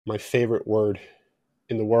my favorite word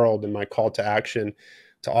in the world and my call to action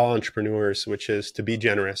to all entrepreneurs, which is to be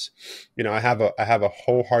generous. I have a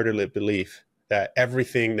wholehearted belief that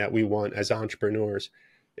everything that we want as entrepreneurs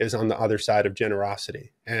is on the other side of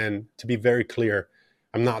generosity. And to be very clear,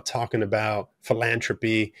 I'm not talking about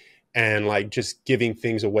philanthropy and like just giving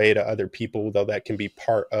things away to other people, though that can be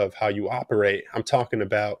part of how you operate. I'm talking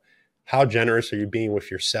about how generous are you being with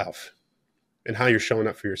yourself and how you're showing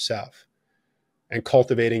up for yourself and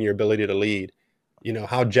cultivating your ability to lead.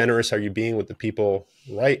 How generous are you being with the people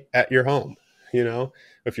right at your home,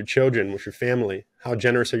 with your children, with your family? How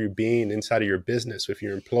generous are you being inside of your business, with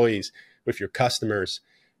your employees, with your customers,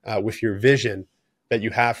 with your vision that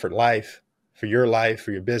you have for life, for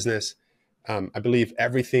your business? I believe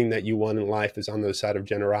everything that you want in life is on the side of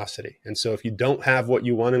generosity. And so if you don't have what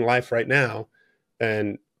you want in life right now,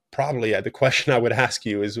 then probably the question I would ask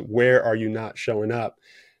you is, where are you not showing up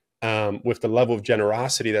with the level of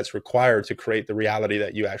generosity that's required to create the reality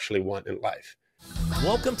that you actually want in life?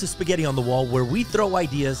 Welcome to Spaghetti on the Wall, where we throw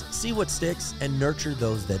ideas, see what sticks, and nurture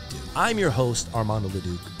those that do. I'm your host, Armando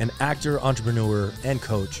Leduc, an actor, entrepreneur, and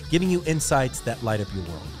coach, giving you insights that light up your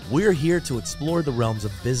world. We're here to explore the realms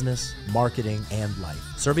of business, marketing, and life,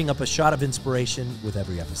 serving up a shot of inspiration with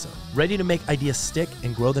every episode. Ready to make ideas stick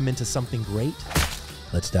and grow them into something great?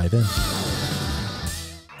 Let's dive in.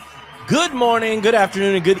 Good morning, good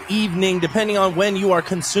afternoon, and good evening, depending on when you are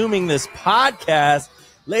consuming this podcast.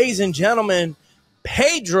 Ladies and gentlemen,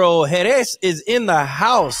 Pedro Jerez is in the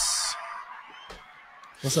house.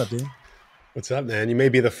 What's up, dude? What's up, man? You may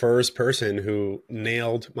be the first person who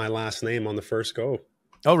nailed my last name on the first go.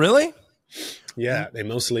 Oh, really? Yeah, they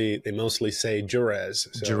mostly say Jerez.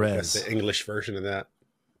 So Jerez. That's the English version of that.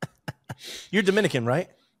 You're Dominican, right?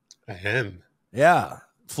 I am. Yeah.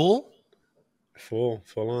 Full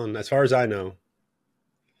on, as far as I know.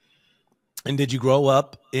 And did you grow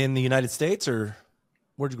up in the United States, or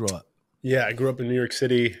where'd you grow up? Yeah, I grew up in New York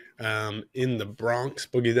City, in the Bronx,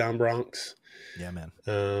 boogie down Bronx. Yeah,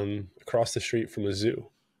 man. Across the street from a zoo.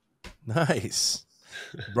 Nice.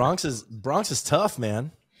 Bronx is tough,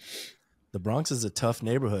 man. The Bronx is a tough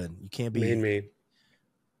neighborhood. You can't be. Me.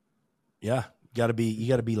 Yeah, you gotta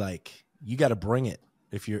bring it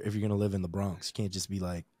if you're gonna live in the Bronx. You can't just be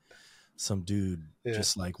like some dude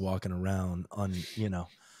just like walking around on.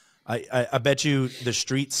 I bet you the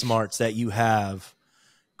street smarts that you have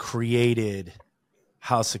created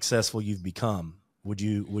how successful you've become. Would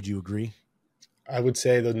you agree? I would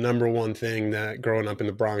say the number one thing that growing up in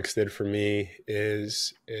the Bronx did for me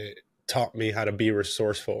is it taught me how to be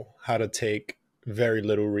resourceful, how to take very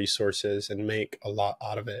little resources and make a lot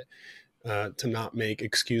out of it, to not make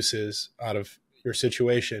excuses out of your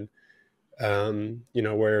situation.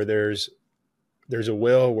 Where there's a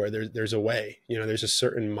will, where there's a way. There's a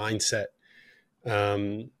certain mindset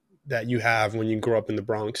that you have when you grow up in the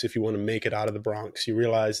Bronx. If you want to make it out of the Bronx, you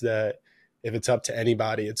realize that if it's up to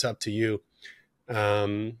anybody, it's up to you.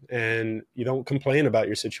 And you don't complain about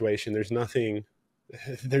your situation. There's nothing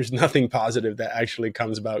positive that actually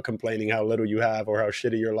comes about complaining how little you have or how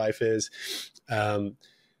shitty your life is.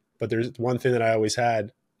 But there's one thing that I always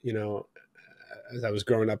had, as I was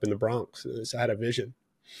growing up in the Bronx, is I had a vision.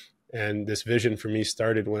 And this vision for me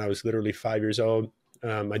started when I was literally 5 years old.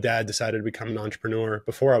 My dad decided to become an entrepreneur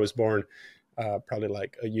before I was born, probably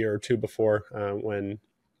like a year or two before, when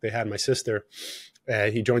they had my sister.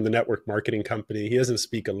 He joined the network marketing company. He doesn't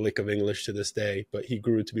speak a lick of English to this day, but he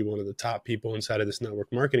grew to be one of the top people inside of this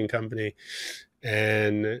network marketing company.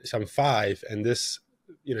 And so I'm 5, and this,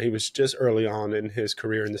 he was just early on in his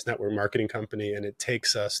career in this network marketing company, and it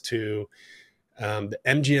takes us to the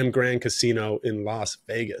MGM Grand Casino in Las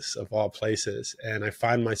Vegas, of all places. And I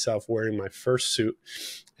find myself wearing my first suit,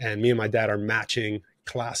 and me and my dad are matching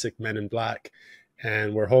classic Men in Black,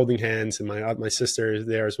 and we're holding hands, and my sister is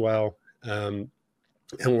there as well. And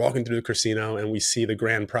we're walking through the casino, and we see the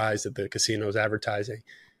grand prize that the casino is advertising.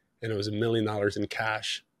 And it was $1 million in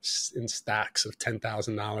cash, in stacks of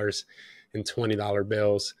 $10,000 in $20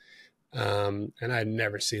 bills. And I had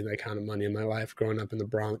never seen that kind of money in my life growing up in the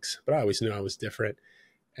Bronx, but I always knew I was different.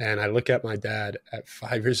 And I look at my dad at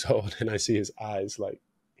 5 years old, and I see his eyes, like,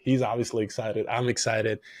 he's obviously excited. I'm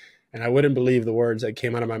excited. And I wouldn't believe the words that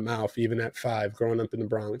came out of my mouth, even at 5, growing up in the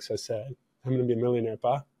Bronx. I said, "I'm going to be a millionaire,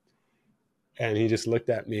 Pa." And he just looked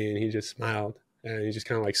at me, and he just smiled, and he just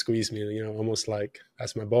kind of like squeezed me, almost like,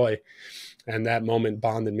 that's my boy. And that moment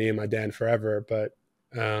bonded me and my dad forever. But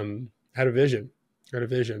I had a vision.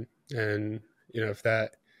 And, if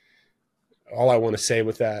that, all I want to say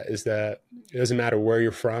with that is that it doesn't matter where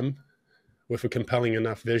you're from. With a compelling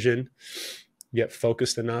enough vision, you get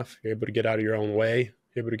focused enough, you're able to get out of your own way,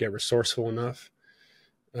 you're able to get resourceful enough,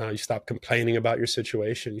 You stop complaining about your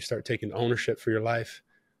situation. You start taking ownership for your life.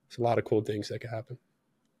 There's a lot of cool things that can happen.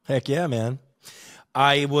 Heck yeah, man.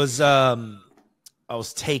 I was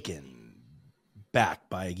taken back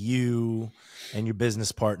by you and your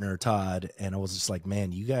business partner, Todd. And I was just like,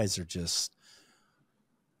 man, you guys are just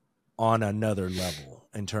on another level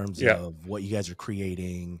in terms of what you guys are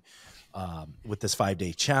creating with this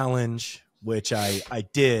 5-day challenge, which I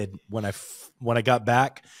did when I got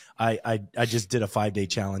back. I just did a 5-day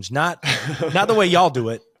challenge, not the way y'all do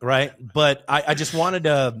it, right? But I just wanted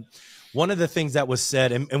to. One of the things that was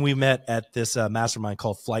said, and we met at this mastermind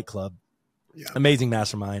called Flight Club. Yeah. Amazing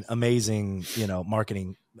mastermind, amazing,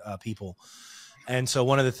 marketing people. And so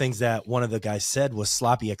one of the things that one of the guys said was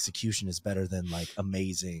sloppy execution is better than like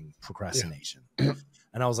amazing procrastination. Yeah.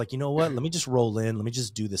 And I was like, you know what? Let me just roll in. Let me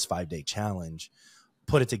just do this 5-day challenge,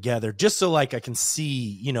 put it together just so like I can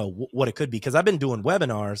see, what it could be. Cause I've been doing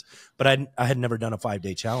webinars, but I had never done a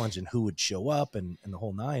 5-day challenge and who would show up and the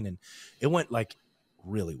whole nine. And it went like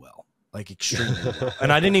really well, like extremely well.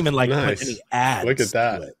 And I didn't even like put any ads. Look at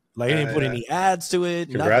that. To it. Like I didn't put any ads to it.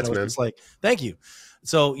 Congrats, nothing. I was just like, thank you.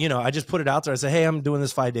 So, I just put it out there. I said, hey, I'm doing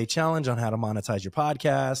this 5-day challenge on how to monetize your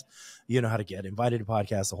podcast, how to get invited to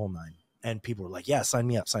podcasts, the whole nine. And people were like, yeah, sign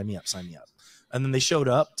me up. And then they showed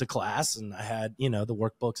up to class and I had, the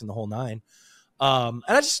workbooks and the whole nine. And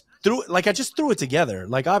I just threw it together.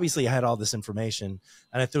 Like, obviously I had all this information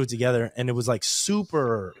and I threw it together and it was like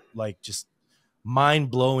super, like just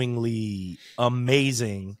mind-blowingly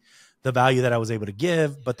amazing, the value that I was able to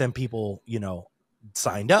give. But then people,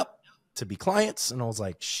 signed up to be clients. And I was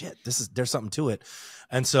like, shit, there's something to it.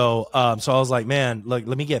 And so, so I was like, man, look,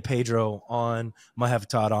 let me get Pedro on. I might have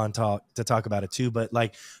Todd on to talk about it too. But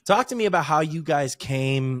like, talk to me about how you guys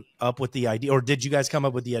came up with the idea, or did you guys come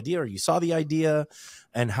up with the idea, or you saw the idea,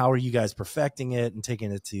 and how are you guys perfecting it and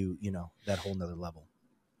taking it to, that whole nother level?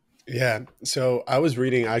 Yeah. So I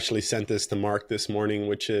actually sent this to Mark this morning,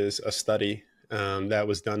 which is a study that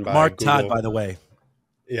was done by Mark Google. Todd, by the way.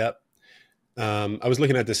 Yep. I was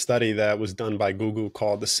looking at this study that was done by Google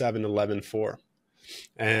called the 7-11-4.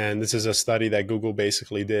 And this is a study that Google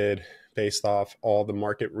basically did based off all the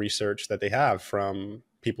market research that they have from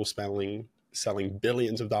people selling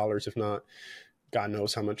billions of dollars, if not God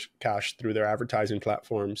knows how much cash through their advertising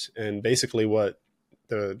platforms. And basically what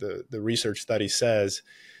the research study says,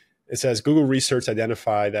 it says Google research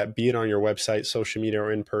identified that be it on your website, social media,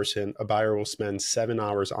 or in person, a buyer will spend 7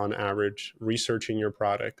 hours on average researching your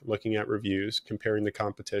product, looking at reviews, comparing the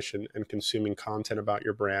competition, and consuming content about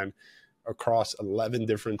your brand across 11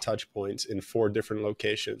 different touch points in 4 different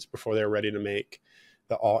locations before they're ready to make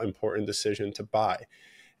the all-important decision to buy.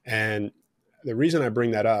 And the reason I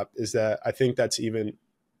bring that up is that I think that's even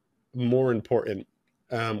more important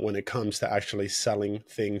when it comes to actually selling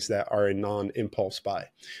things that are a non-impulse buy.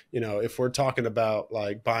 If we're talking about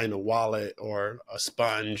like buying a wallet or a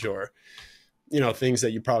sponge or, things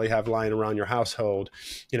that you probably have lying around your household,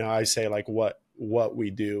 I say like what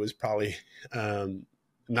we do is probably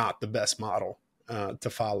not the best model to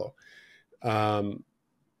follow.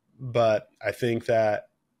 But I think that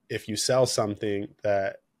if you sell something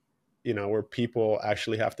that, where people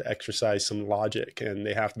actually have to exercise some logic and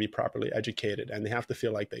they have to be properly educated and they have to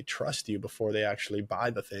feel like they trust you before they actually buy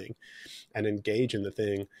the thing and engage in the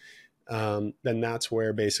thing, then that's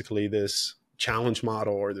where basically this challenge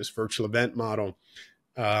model or this virtual event model,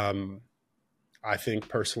 I think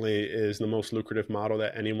personally is the most lucrative model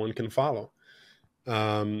that anyone can follow.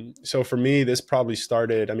 So for me, this probably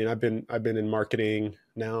started, I've been in marketing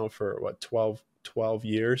now for 12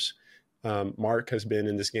 years. Mark has been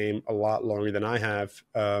in this game a lot longer than I have.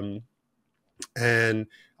 And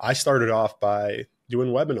I started off by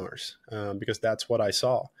doing webinars because that's what I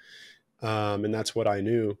saw. And that's what I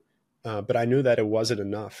knew. But I knew that it wasn't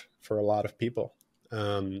enough for a lot of people.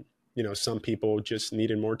 Some people just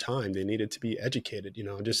needed more time. They needed to be educated.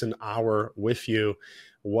 Just an hour with you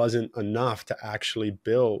wasn't enough to actually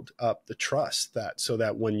build up the trust so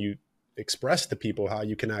that when you express to people how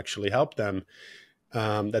you can actually help them,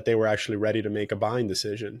 that they were actually ready to make a buying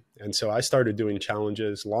decision. And so I started doing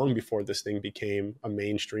challenges long before this thing became a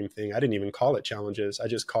mainstream thing. I didn't even call it challenges. I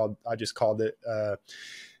just called it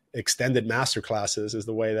extended masterclasses is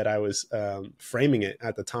the way that I was framing it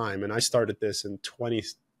at the time. And I started this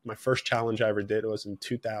my first challenge I ever did was in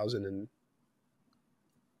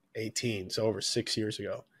 2018. So over 6 years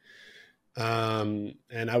ago.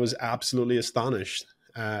 And I was absolutely astonished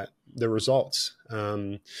at the results.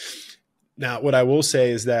 Now, what I will say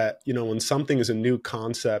is that, when something is a new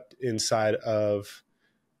concept inside of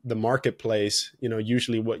the marketplace,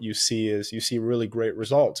 usually what you see is you see really great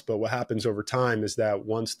results. But what happens over time is that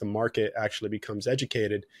once the market actually becomes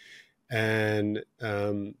educated and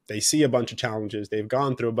they see a bunch of challenges, they've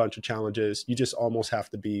gone through a bunch of challenges, you just almost have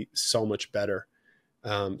to be so much better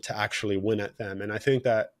to actually win at them. And I think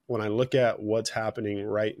that when I look at what's happening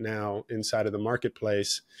right now inside of the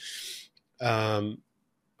marketplace,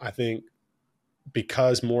 I think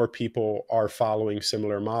because more people are following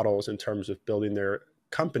similar models in terms of building their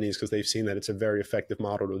companies, because they've seen that it's a very effective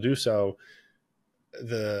model to do so,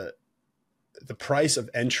 the price of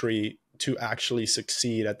entry to actually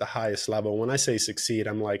succeed at the highest level. When I say succeed,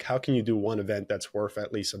 I'm like, how can you do one event that's worth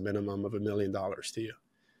at least a minimum of $1 million to you?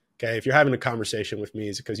 Okay. If you're having a conversation with me,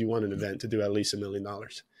 it's because you want an event to do at least $1 million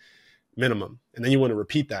minimum. And then you want to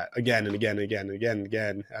repeat that again and again and again and again and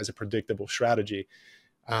again as a predictable strategy.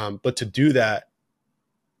 But to do that,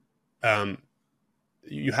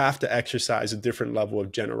 you have to exercise a different level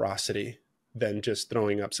of generosity than just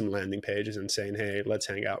throwing up some landing pages and saying, hey, let's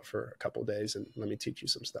hang out for a couple of days and let me teach you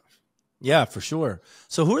some stuff. Yeah, for sure.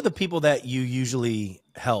 So who are the people that you usually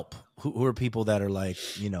help? Who are people that are like,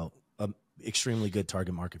 extremely good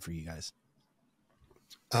target market for you guys?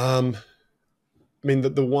 I mean,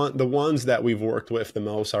 the ones that we've worked with the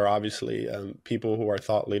most are obviously people who are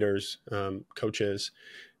thought leaders, coaches,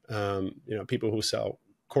 people who sell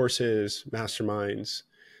courses, masterminds,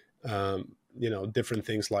 different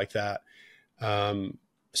things like that.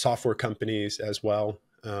 Software companies as well.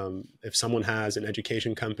 If someone has an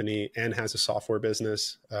education company and has a software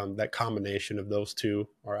business, that combination of those two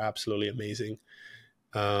are absolutely amazing.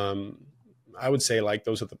 I would say like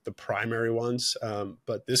those are the primary ones,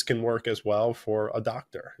 but this can work as well for a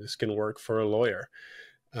doctor. This can work for a lawyer.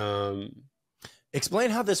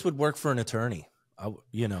 Explain how this would work for an attorney.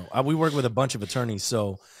 We work with a bunch of attorneys.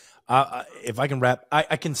 So if I can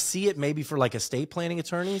I can see it maybe for like estate planning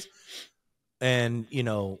attorneys and,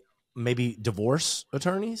 maybe divorce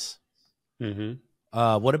attorneys. Mm-hmm.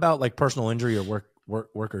 What about like personal injury or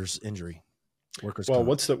workers injury? Well,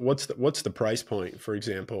 what's the price point, for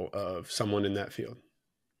example, of someone in that field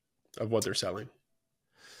of what they're selling?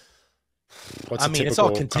 It's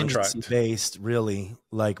all contingency based, really.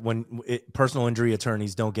 Like personal injury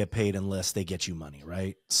attorneys don't get paid unless they get you money,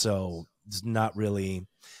 right? So it's not really.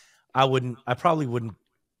 I probably wouldn't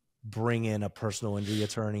bring in a personal injury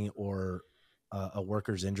attorney or a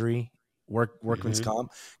workers injury workman's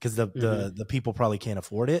comp because the people probably can't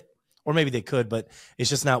afford it. Or maybe they could, but it's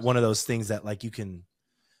just not one of those things that like you can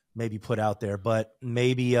maybe put out there. But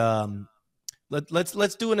maybe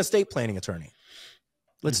let's do an estate planning attorney.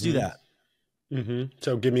 Let's do that. Mm-hmm.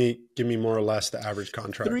 So give me more or less the average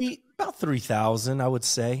contract. About 3,000, I would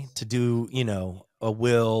say, to do a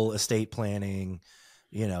will, estate planning,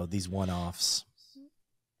 these one-offs.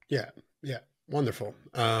 Yeah, wonderful.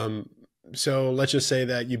 So let's just say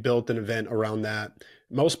that you built an event around that.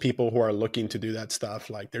 Most people who are looking to do that stuff,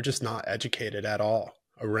 like they're just not educated at all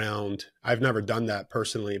around. I've never done that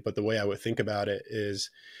personally, but the way I would think about it is,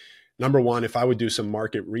 number one, if I would do some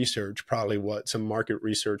market research, probably what some market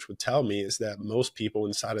research would tell me is that most people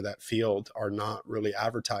inside of that field are not really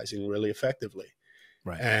advertising really effectively.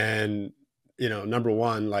 Right. And, number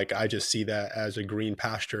one, like I just see that as a green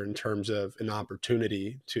pasture in terms of an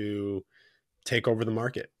opportunity to take over the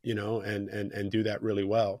market, and do that really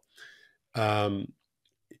well.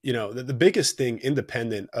 The biggest thing,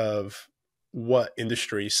 independent of what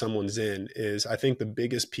industry someone's in, is I think the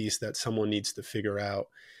biggest piece that someone needs to figure out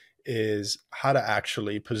is how to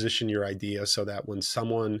actually position your idea so that when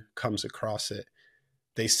someone comes across it,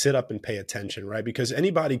 they sit up and pay attention, right? Because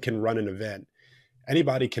anybody can run an event.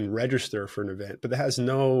 Anybody can register for an event, but that has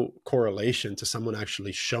no correlation to someone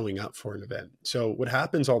actually showing up for an event. So what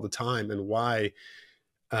happens all the time and why,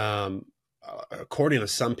 according to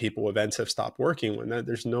some people, events have stopped working when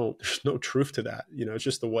there's no truth to that. It's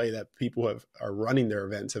just the way that people are running their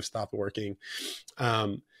events have stopped working.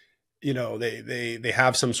 They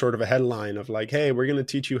have some sort of a headline of like, hey, we're going to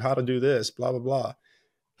teach you how to do this, blah, blah,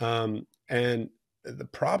 blah. And the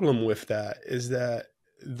problem with that is that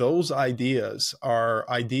those ideas are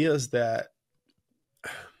ideas that,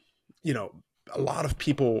 a lot of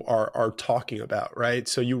people are talking about, right?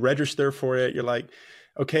 So you register for it. You're like,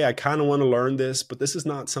 okay, I kind of want to learn this, but this is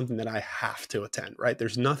not something that I have to attend, right?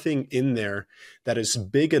 There's nothing in there that is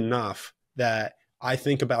big enough that I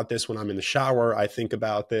think about this when I'm in the shower. I think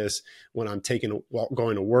about this when I'm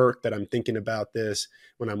going to work, that I'm thinking about this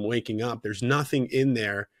when I'm waking up. There's nothing in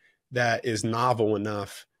there that is novel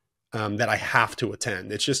enough that I have to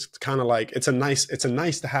attend. It's just kind of like, it's a nice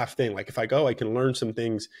to have thing. Like if I go, I can learn some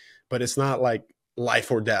things, but it's not like life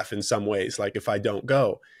or death in some ways. Like if I don't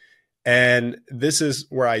go, And this is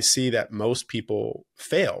where I see that most people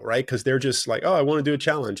fail, right? Because they're just like, oh, I want to do a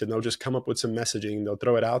challenge. And they'll just come up with some messaging, they'll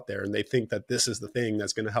throw it out there, and they think that this is the thing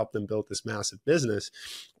that's going to help them build this massive business.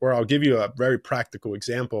 Or I'll give you a very practical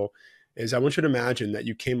example is I want you to imagine that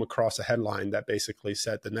you came across a headline that basically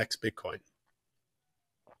said the next Bitcoin.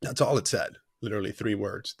 That's all it said, literally 3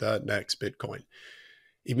 words, the next Bitcoin.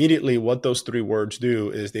 Immediately, what those 3 words do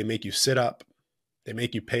is they make you sit up, they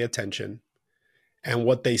make you pay attention. And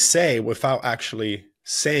what they say without actually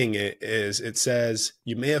saying it is it says,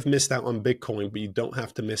 you may have missed out on Bitcoin, but you don't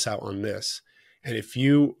have to miss out on this. And if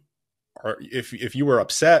you were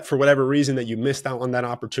upset for whatever reason that you missed out on that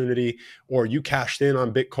opportunity, or you cashed in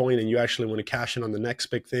on Bitcoin and you actually want to cash in on the next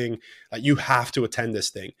big thing, like, you have to attend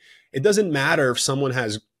this thing. It doesn't matter if someone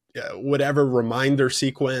has whatever reminder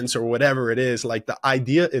sequence or whatever it is, like, the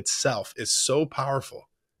idea itself is so powerful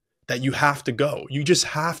that you have to go. You just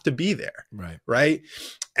have to be there. Right. Right.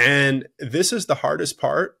 And this is the hardest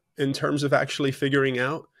part in terms of actually figuring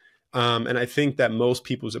out. And I think that most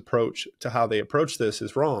people's approach to how they approach this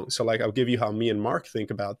is wrong. So, like, I'll give you how me and Mark think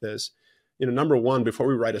about this. Number one, before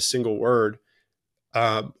we write a single word,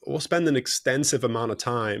 we'll spend an extensive amount of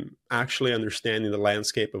time actually understanding the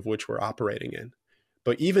landscape of which we're operating in.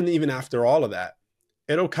 But even after all of that,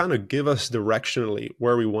 it'll kind of give us directionally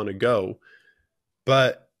where we want to go.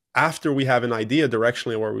 But after we have an idea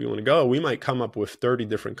directionally where we want to go, we might come up with 30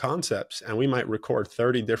 different concepts, and we might record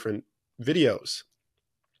 30 different videos,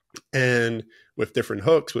 and with different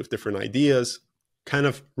hooks, with different ideas, kind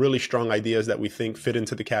of really strong ideas that we think fit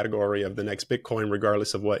into the category of the next Bitcoin,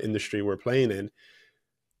 regardless of what industry we're playing in.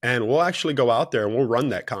 And we'll actually go out there and we'll run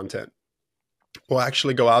that content. We'll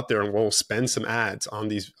actually go out there and we'll spend some ads on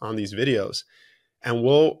these videos. And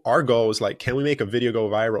our goal is, like, can we make a video go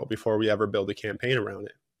viral before we ever build a campaign around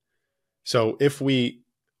it? So if we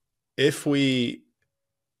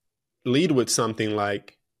lead with something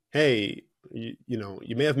like, hey,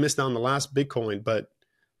 you may have missed out on the last Bitcoin, but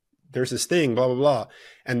there's this thing, blah, blah, blah.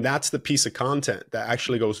 And that's the piece of content that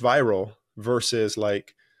actually goes viral versus,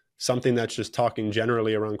 like, something that's just talking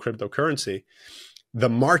generally around cryptocurrency. The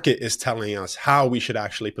market is telling us how we should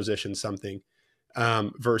actually position something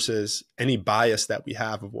versus any bias that we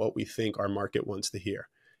have of what we think our market wants to hear.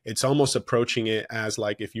 It's almost approaching it as,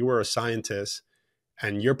 like, if you were a scientist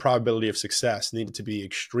and your probability of success needed to be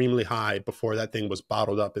extremely high before that thing was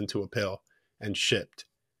bottled up into a pill and shipped.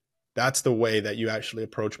 That's the way that you actually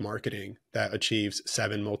approach marketing that achieves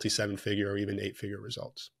multi-7 figure or even 8-figure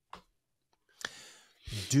results.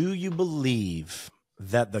 Do you believe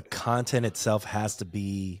that the content itself has to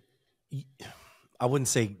be, I wouldn't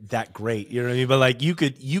say that great, you know what I mean? But, like, you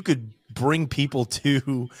could bring people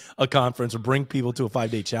to a conference or bring people to a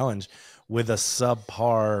 5-day challenge with a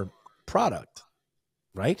subpar product,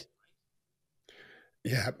 right?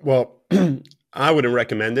 Yeah. Well, I wouldn't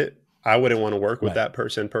recommend it. I wouldn't want to work with that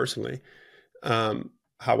person personally.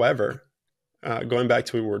 However, going back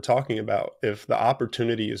to what we were talking about, if the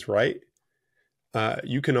opportunity is right,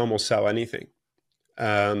 you can almost sell anything.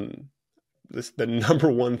 The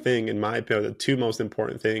number one thing, in my opinion, the 2 most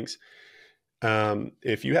important things,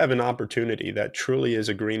 if you have an opportunity that truly is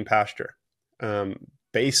a green pasture,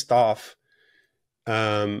 based off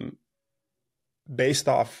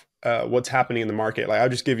what's happening in the market. Like, I'll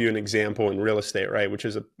just give you an example in real estate, right? Which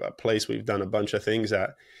is a place we've done a bunch of things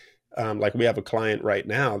at. Like, we have a client right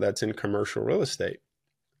now that's in commercial real estate,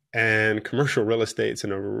 and commercial real estate's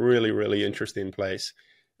in a really, really interesting place.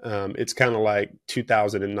 It's kind of like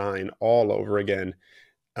 2009 all over again,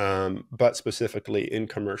 but specifically in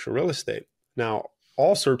commercial real estate. Now,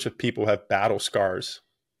 all sorts of people have battle scars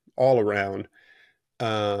all around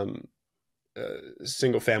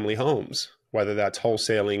single family homes, whether that's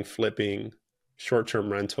wholesaling, flipping,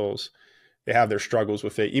 short-term rentals. They have their struggles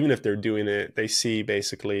with it. Even if they're doing it, they see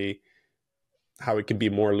basically how it can be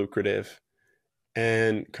more lucrative.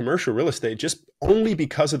 And commercial real estate, just only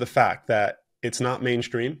because of the fact that it's not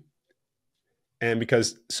mainstream, and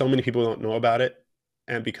because so many people don't know about it,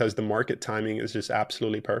 and because the market timing is just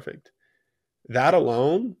absolutely perfect. That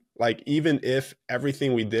alone, like, even if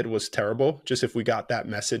everything we did was terrible, just if we got that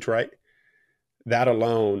message right, that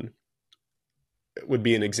alone would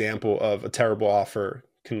be an example of a terrible offer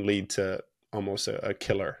can lead to almost a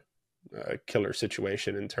killer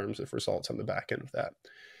situation in terms of results on the back end of that.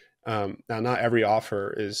 Now, not every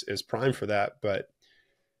offer is prime for that, but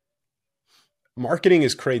marketing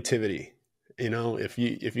is creativity. If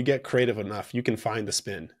you get creative enough, you can find the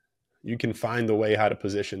spin. You can find the way how to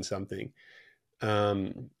position something.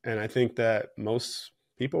 And I think that most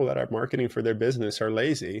people that are marketing for their business are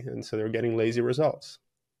lazy, and so they're getting lazy results.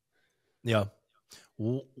 Yeah.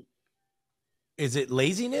 Is it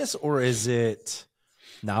laziness or is it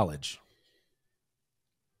knowledge?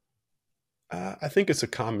 I think it's a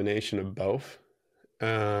combination of both.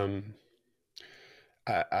 Um,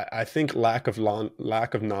 I think lack of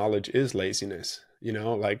knowledge is laziness. You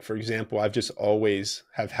know, like for example, I've just always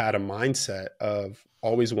have had a mindset of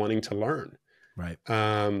always wanting to learn. Right.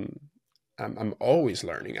 Um, I'm always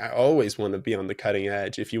learning. I always want to be on the cutting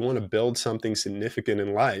edge. If you want to build something significant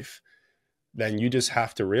in life, then you just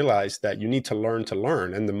have to realize that you need to learn to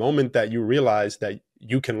learn. And the moment that you realize that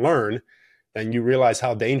you can learn, then you realize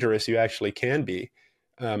how dangerous you actually can be,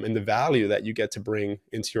 and the value that you get to bring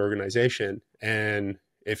into your organization. And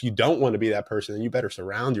if you don't want to be that person, then you better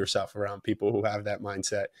surround yourself around people who have that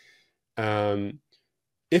mindset. Um,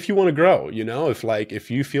 if you want to grow, you know,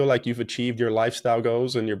 if you feel like you've achieved your lifestyle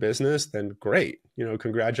goals in your business, then great, you know,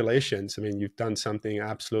 congratulations. I mean, you've done something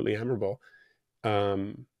absolutely admirable.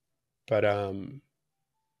 Um, but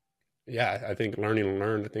yeah, I think learning to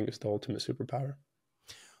learn, I think, is the ultimate superpower.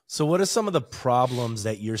 So what are some of the problems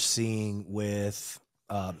that you're seeing with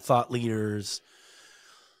thought leaders,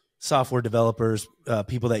 software developers,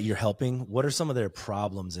 people that you're helping? What are some of their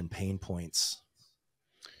problems and pain points?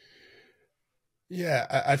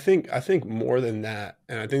 Yeah, I think more than that,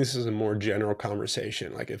 and I think this is a more general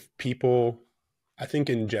conversation. Like if people, I think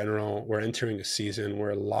in general, we're entering a season where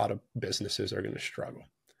a lot of businesses are going to struggle.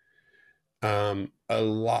 A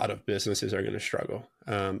lot of businesses are going to struggle.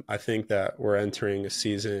 I think that we're entering a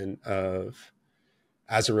season of,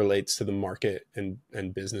 as it relates to the market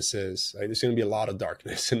and businesses, like, there's going to be a lot of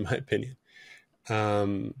darkness, in my opinion,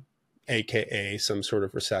 AKA some sort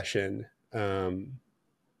of recession.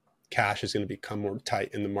 Cash is going to become more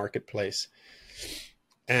tight in the marketplace.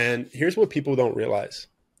 And here's what people don't realize.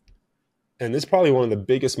 And this is probably one of the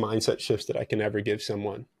biggest mindset shifts that I can ever give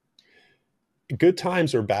someone. Good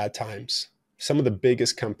times or bad times, some of the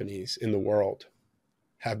biggest companies in the world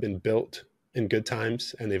have been built in good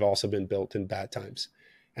times, and they've also been built in bad times.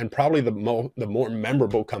 And probably the more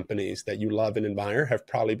memorable companies that you love and admire have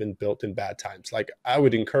probably been built in bad times. Like, I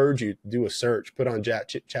would encourage you to do a search, put on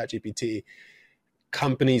ChatGPT,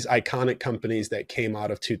 companies, iconic companies that came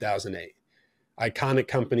out of 2008, iconic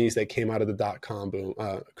companies that came out of the dot-com boom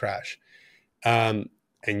crash. And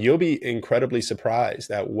you'll be incredibly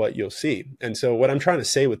surprised at what you'll see. And so what I'm trying to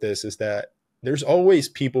say with this is that there's always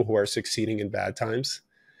people who are succeeding in bad times,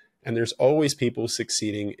 and there's always people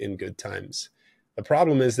succeeding in good times. The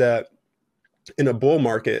problem is that in a bull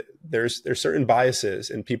market, there's certain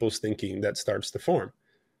biases in people's thinking that starts to form.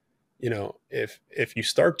 You know, if you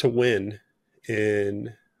start to win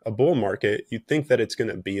in a bull market, you think that it's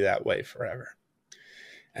going to be that way forever.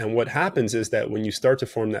 And what happens is that when you start to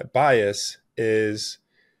form that bias is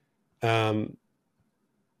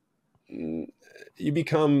you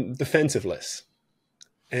become defensiveless,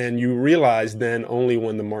 and you realize then only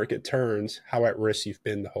when the market turns how at risk you've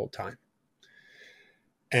been the whole time.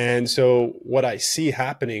 And so what I see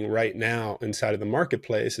happening right now inside of the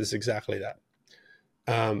marketplace is exactly that.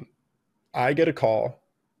 I get a call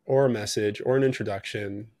or a message or an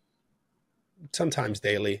introduction, sometimes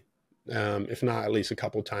daily, if not at least a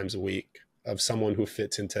couple times a week, of someone who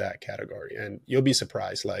fits into that category. And you'll be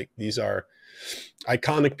surprised. Like, these are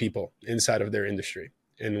iconic people inside of their industry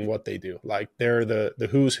and what they do. Like, they're the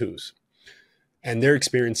who's, and they're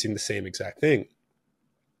experiencing the same exact thing.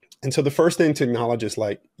 And so the first thing to acknowledge is,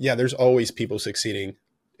 like, yeah, there's always people succeeding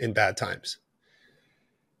in bad times.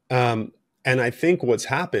 And I think what's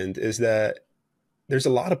happened is that there's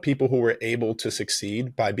a lot of people who were able to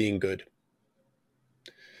succeed by being good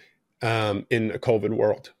in a COVID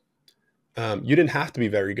world. You didn't have to be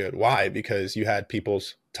very good. Why? Because you had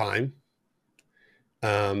people's time.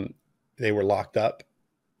 They were locked up.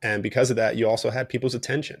 And because of that, you also had people's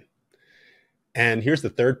attention. And here's the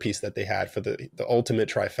third piece that they had for the ultimate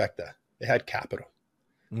trifecta. They had capital,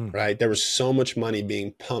 right? There was so much money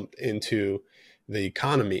being pumped into the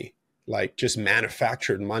economy, like just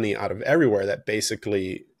manufactured money out of everywhere, that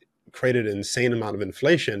basically created an insane amount of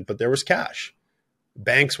inflation, but there was cash.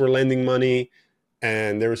 Banks were lending money,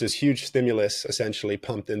 and there was this huge stimulus essentially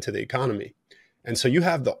pumped into the economy. And so you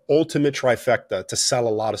have the ultimate trifecta to sell a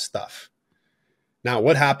lot of stuff. Now,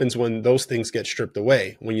 what happens when those things get stripped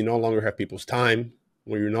away? When you no longer have people's time,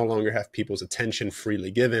 when you no longer have people's attention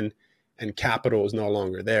freely given, and capital is no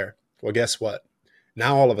longer there. Well, guess what?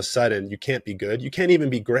 Now, all of a sudden, you can't be good. You can't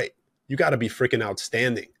even be great. You got to be freaking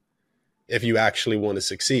outstanding if you actually want to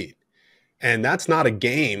succeed. And that's not a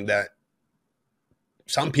game that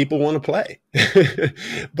some people want to play.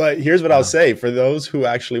 But here's what I'll say. For those who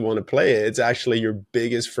actually want to play it, it's actually your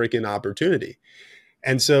biggest freaking opportunity.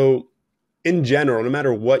 And so in general, no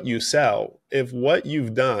matter what you sell, if what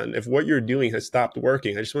you're doing has stopped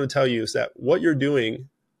working, I just want to tell you is that what you're doing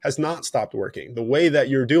has not stopped working. The way that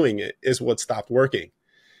you're doing it is what stopped working.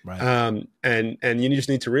 Right. And you just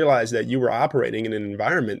need to realize that you were operating in an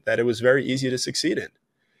environment that it was very easy to succeed in.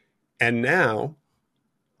 And now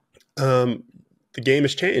the game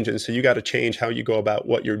has changed. And so you got to change how you go about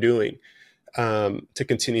what you're doing to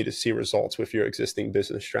continue to see results with your existing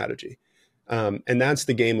business strategy. And that's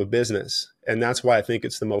the game of business. And that's why I think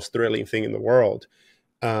it's the most thrilling thing in the world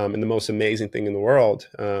and the most amazing thing in the world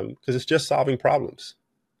because it's just solving problems.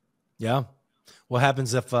 Yeah. What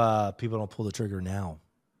happens if people don't pull the trigger now?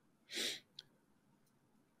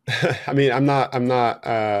 I mean, I'm not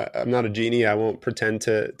a genie. I won't pretend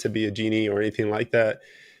to be a genie or anything like that.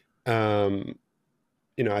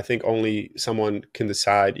 I think only someone can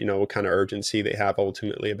decide, what kind of urgency they have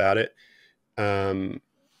ultimately about it.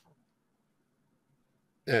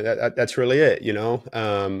 That's really it.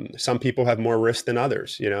 Some people have more risk than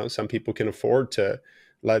others. Some people can afford to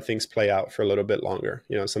let things play out for a little bit longer.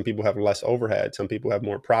 Some people have less overhead. Some people have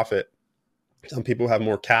more profit. Some people have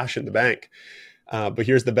more cash in the bank. But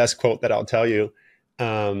here's the best quote that I'll tell you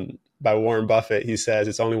by Warren Buffett. He says,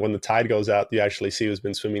 "It's only when the tide goes out you actually see who's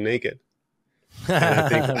been swimming naked."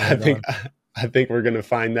 And I think we're going to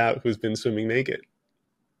find out who's been swimming naked.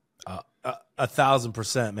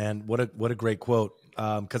 1,000%, man. What a great quote.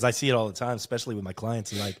 Because I see it all the time, especially with my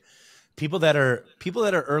clients, and like people that are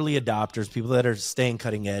early adopters, people that are staying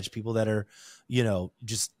cutting edge, people that are,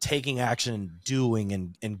 just taking action and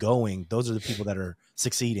doing and going. Those are the people that are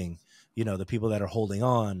succeeding. The people that are holding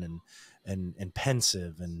on and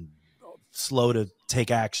pensive and slow to take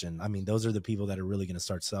action. I mean, those are the people that are really going to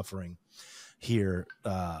start suffering here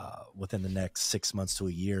within the next 6 months to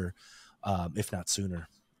a year, if not sooner.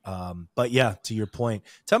 But yeah, to your point,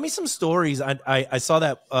 tell me some stories. I saw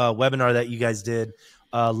that webinar that you guys did.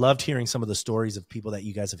 Loved hearing some of the stories of people that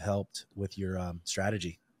you guys have helped with your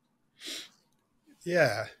strategy.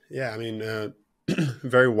 Yeah. I mean,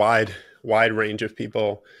 very wide range of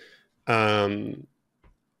people. My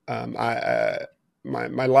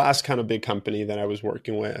last kind of big company that I was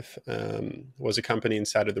working with was a company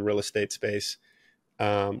inside of the real estate space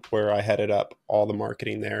where I headed up all the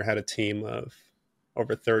marketing there, had a team of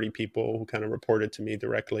over 30 people who kind of reported to me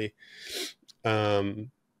directly. We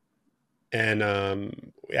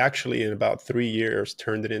actually, in about 3 years,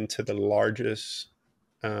 turned it into the largest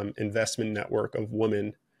investment network of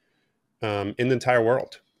women in the entire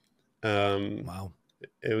world. Wow.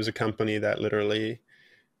 It was a company that literally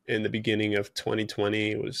in the beginning of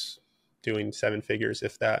 2020 was doing 7 figures,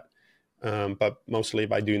 if that, but mostly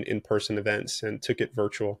by doing in-person events, and took it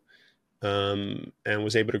virtual and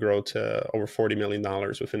was able to grow to over $40 million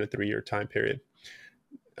within a 3-year time period.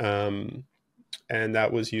 And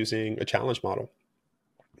that was using a challenge model.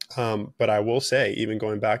 But I will say, even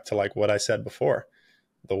going back to like what I said before,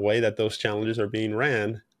 the way that those challenges are being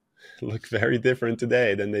ran look very different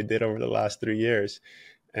today than they did over the last 3 years.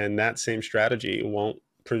 And that same strategy won't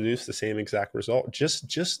produce the same exact result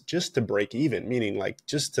just to break even, meaning like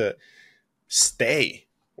just to stay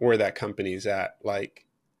where that company's at. Like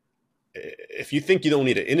if you think you don't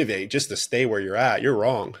need to innovate just to stay where you're at, you're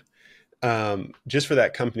wrong. Just for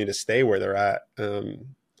that company to stay where they're at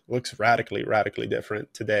looks radically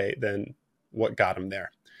different today than what got them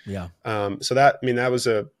there. Yeah. So that was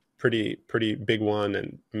a pretty big one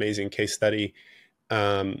and amazing case study.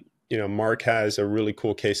 Mark has a really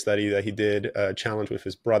cool case study that he did a challenge with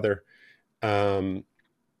his brother that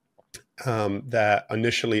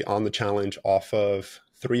initially on the challenge off of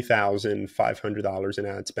 $3,500 in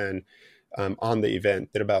ad spend on the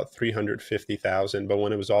event did about $350,000. But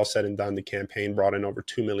when it was all said and done, the campaign brought in over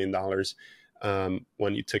 $2 million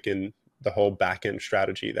when you took in the whole back end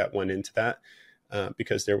strategy that went into that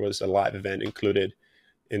because there was a live event included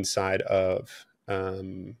inside of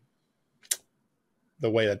the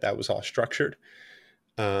way that was all structured.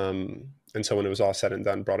 And so when it was all said and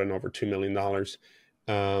done, brought in over $2 million.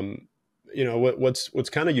 What's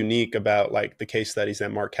kind of unique about like the case studies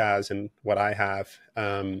that Mark has and what I have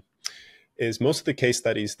is most of the case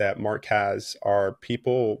studies that Mark has are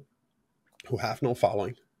people who have no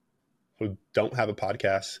following, who don't have a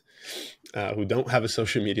podcast, who don't have a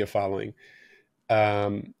social media following.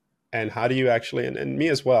 And how do you actually, and me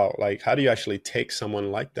as well, like how do you actually take someone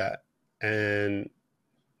like that and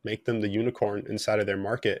make them the unicorn inside of their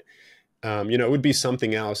market? It would be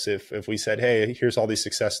something else if we said, hey, here's all these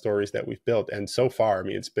success stories that we've built. And so far,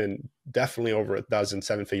 it's been definitely over a dozen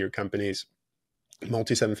 7-figure companies,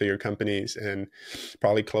 multi 7-figure companies, and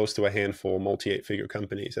probably close to a handful multi 8-figure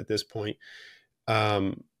companies at this point.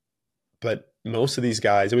 But most of these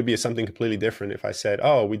guys, it would be something completely different if I said,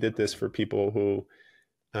 oh, we did this for people who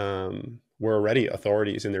were already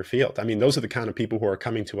authorities in their field. I mean, those are the kind of people who are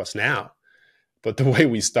coming to us now. But the way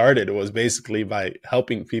we started was basically by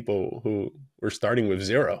helping people who were starting with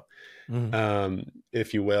zero,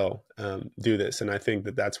 if you will, do this. And I think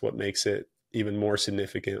that that's what makes it even more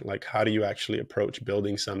significant. Like, how do you actually approach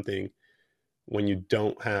building something when you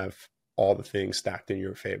don't have all the things stacked in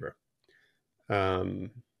your favor?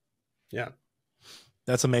 Yeah.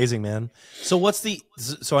 That's amazing, man. So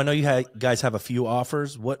so I know guys have a few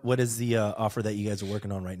offers. What is the offer that you guys are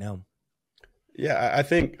working on right now? Yeah, I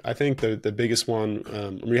think the biggest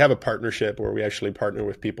one, we have a partnership where we actually partner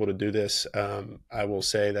with people to do this. I will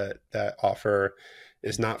say that offer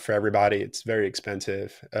is not for everybody. It's very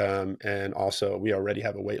expensive. And also we already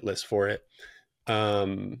have a wait list for it. So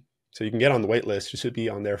you can get on the wait list. You should be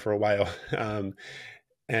on there for a while.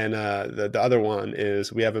 And the other one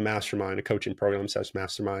is we have a mastermind, a coaching program /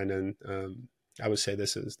 mastermind. And I would say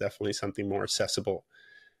this is definitely something more accessible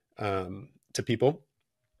to people.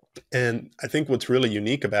 And I think what's really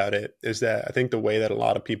unique about it is that I think the way that a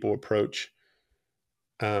lot of people approach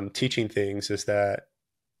teaching things is that,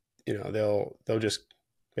 you know, they'll just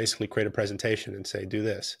basically create a presentation and say, do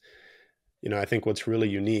this. You know, I think what's really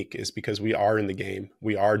unique is because we are in the game.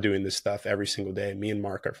 We are doing this stuff every single day. Me and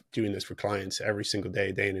Mark are doing this for clients every single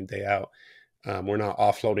day, day in and day out. We're not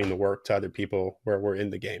offloading the work to other people where we're in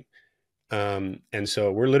the game. And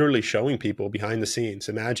so we're literally showing people behind the scenes.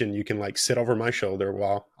 Imagine you can like sit over my shoulder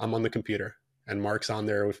while I'm on the computer and Mark's on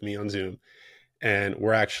there with me on Zoom. And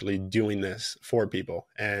we're actually doing this for people.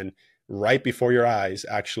 And right before your eyes,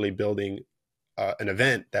 actually building an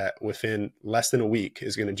event that within less than a week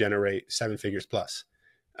is going to generate 7 figures plus.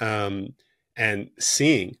 And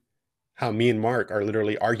seeing how me and Mark are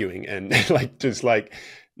literally arguing and like, just like,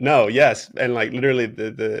 no, yes. And like literally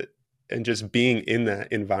and just being in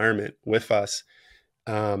that environment with us.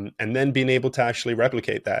 And then being able to actually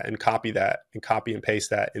replicate that and copy and paste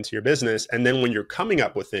that into your business. And then when you're coming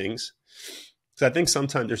up with things, so I think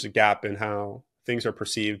sometimes there's a gap in how things are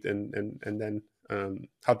perceived and then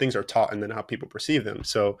how things are taught and then how people perceive them.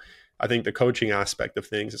 So I think the coaching aspect of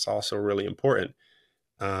things is also really important,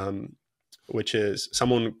 which is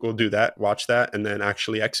someone will do that, watch that, and then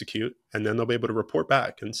actually execute. And then they'll be able to report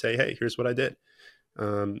back and say, hey, here's what I did.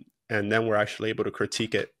 And then we're actually able to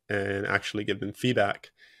critique it and actually give them feedback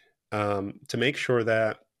to make sure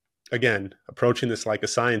that, again, approaching this like a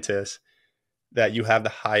scientist, that you have the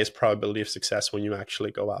highest probability of success when you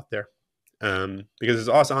actually go out there. Because as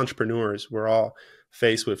us entrepreneurs, we're all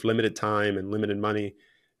faced with limited time and limited money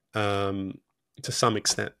to some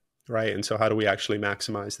extent, right? And so how do we actually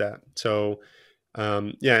maximize that? So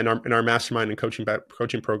yeah, in our mastermind and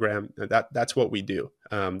coaching program, that's what we do.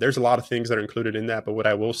 There's a lot of things that are included in that, but what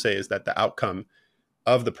I will say is that the outcome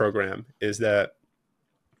of the program is that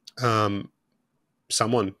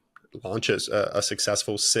someone launches a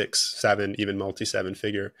successful 6, 7, even multi-7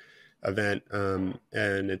 figure event,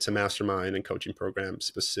 and it's a mastermind and coaching program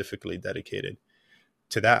specifically dedicated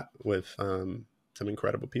to that with some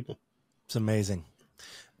incredible people. It's amazing.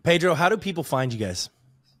 Pedro, how do people find you guys?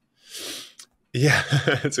 Yeah,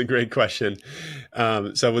 it's a great question.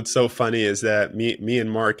 So what's so funny is that me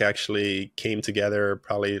and Mark actually came together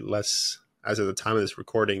probably as of the time of this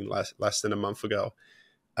recording, less than a month ago.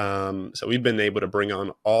 So we've been able to bring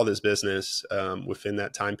on all this business within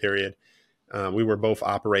that time period. We were both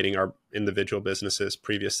operating our individual businesses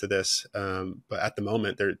previous to this, but at the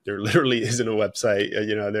moment there literally isn't a website.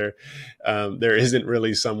 There isn't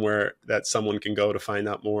really somewhere that someone can go to find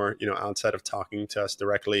out more, outside of talking to us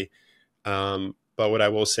directly. But what I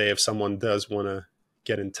will say, if someone does want to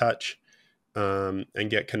get in touch and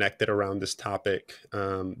get connected around this topic,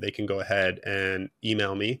 they can go ahead and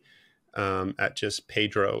email me at just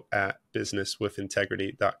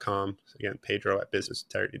pedro@businesswithintegrity.com. So again,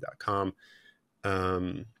 pedro@businessintegrity.com.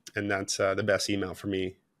 And that's the best email for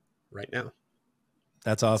me right now.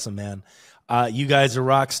 That's awesome, man. You guys are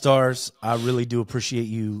rock stars. I really do appreciate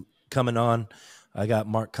you coming on. I got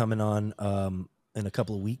Mark coming on in a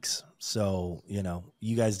couple of weeks. So,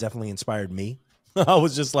 you guys definitely inspired me. I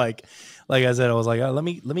was just like I said, I was like, oh, let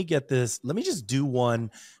me get this. Let me just do one,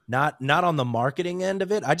 not on the marketing end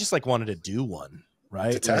of it. I just wanted to do one,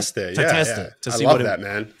 right? To test it. To test it. To see I love that,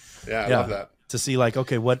 man. Yeah, I love that. To see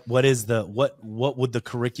okay, what would the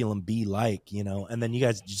curriculum be like, and then you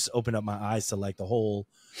guys just opened up my eyes to the whole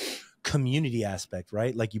community aspect,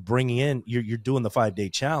 right? Like you're doing the 5-day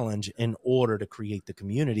challenge in order to create the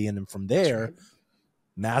community. And then from there,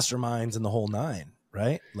 masterminds and the whole 9,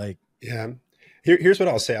 right? Yeah. Here's what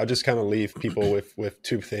I'll say. I'll just kind of leave people with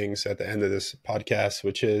 2 things at the end of this podcast,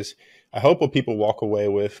 which is I hope what people walk away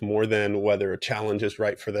with, more than whether a challenge is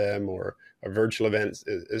right for them or a virtual event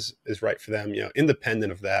is right for them,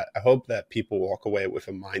 independent of that, I hope that people walk away with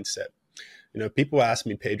a mindset. People ask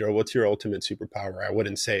me, Pedro, what's your ultimate superpower? I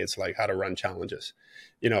wouldn't say it's like how to run challenges.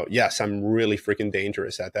 Yes, I'm really freaking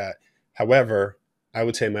dangerous at that. However, I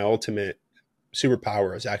would say my ultimate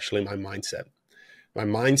superpower is actually my mindset. My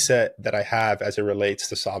mindset that I have as it relates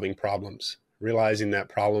to solving problems, realizing that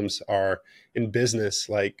problems are in business,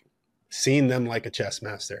 like seeing them like a chess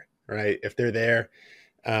master, right? If they're there,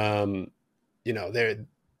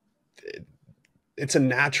 it's a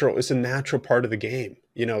natural part of the game,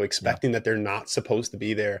 expecting that they're not supposed to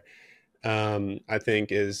be there. I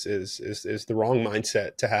think is the wrong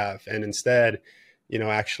mindset to have. And instead,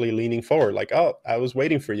 actually leaning forward, like, oh, I was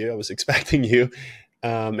waiting for you. I was expecting you.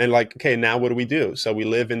 And like, okay, now what do we do? So we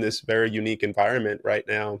live in this very unique environment right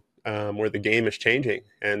now, where the game is changing.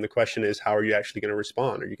 And the question is, how are you actually going to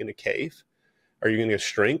respond? Are you going to cave? Are you going to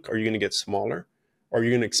shrink? Are you going to get smaller? Or are you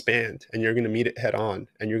going to expand and you're going to meet it head on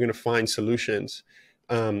and you're going to find solutions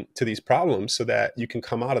to these problems so that you can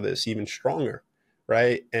come out of this even stronger,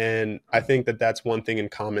 right? And I think that that's one thing in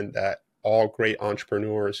common that all great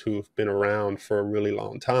entrepreneurs who've been around for a really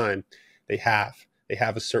long time, they have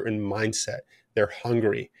a certain mindset. They're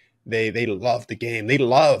hungry. They love the game. They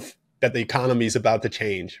love that the economy is about to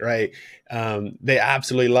change, right? They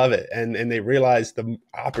absolutely love it. And they realize the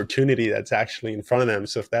opportunity that's actually in front of them.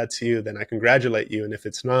 So if that's you, then I congratulate you. And if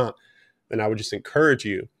it's not, then I would just encourage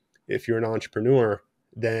you, if you're an entrepreneur,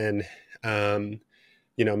 then,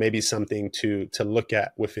 maybe something to look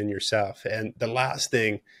at within yourself. And the last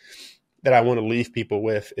thing that I want to leave people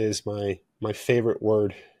with is my favorite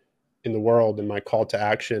word in the world and my call to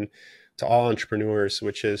action to all entrepreneurs,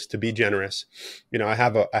 which is to be generous. I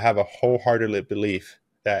have a wholehearted belief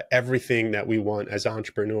that everything that we want as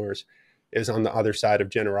entrepreneurs is on the other side of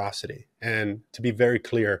generosity. And to be very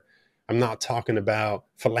clear, I'm not talking about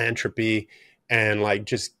philanthropy and like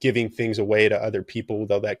just giving things away to other people,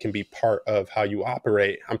 though that can be part of how you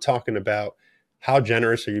operate. I'm talking about how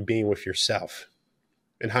generous are you being with yourself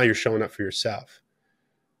and how you're showing up for yourself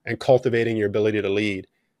and cultivating your ability to lead.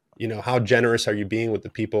 How generous are you being with the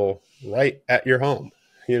people right at your home,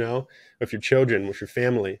 with your children, with your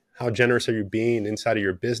family? How generous are you being inside of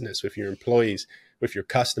your business, with your employees, with your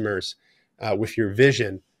customers, with your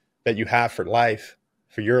vision that you have for life,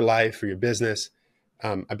 for your business?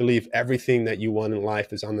 I believe everything that you want in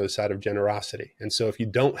life is on the side of generosity. And so if you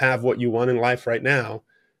don't have what you want in life right now,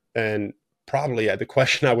 then probably the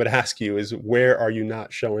question I would ask you is, where are you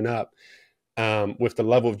not showing up with the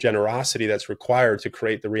level of generosity that's required to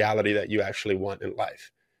create the reality that you actually want in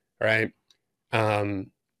life, right?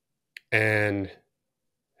 And as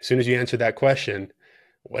soon as you answer that question,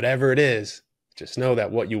 whatever it is, just know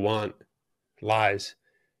that what you want lies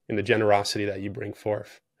in the generosity that you bring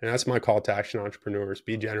forth. And that's my call to action, entrepreneurs.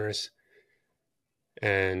 Be generous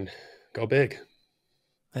and go big.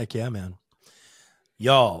 Heck yeah, man.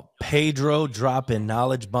 Y'all, Pedro dropping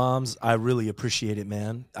knowledge bombs. I really appreciate it,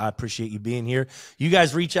 man. I appreciate you being here. You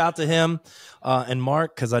guys reach out to him and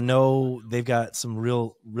Mark, because I know they've got some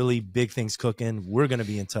really big things cooking. We're going to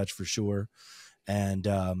be in touch for sure. And,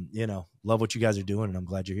 love what you guys are doing, and I'm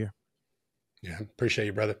glad you're here. Yeah, appreciate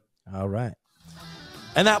you, brother. All right.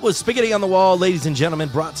 And that was Spaghetti on the Wall, ladies and gentlemen,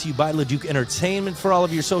 brought to you by LeDuc Entertainment. For all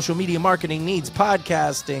of your social media marketing needs,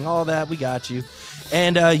 podcasting, all that, we got you.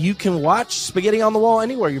 And you can watch Spaghetti on the Wall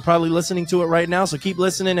anywhere. You're probably listening to it right now, so keep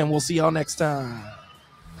listening, and we'll see y'all next time.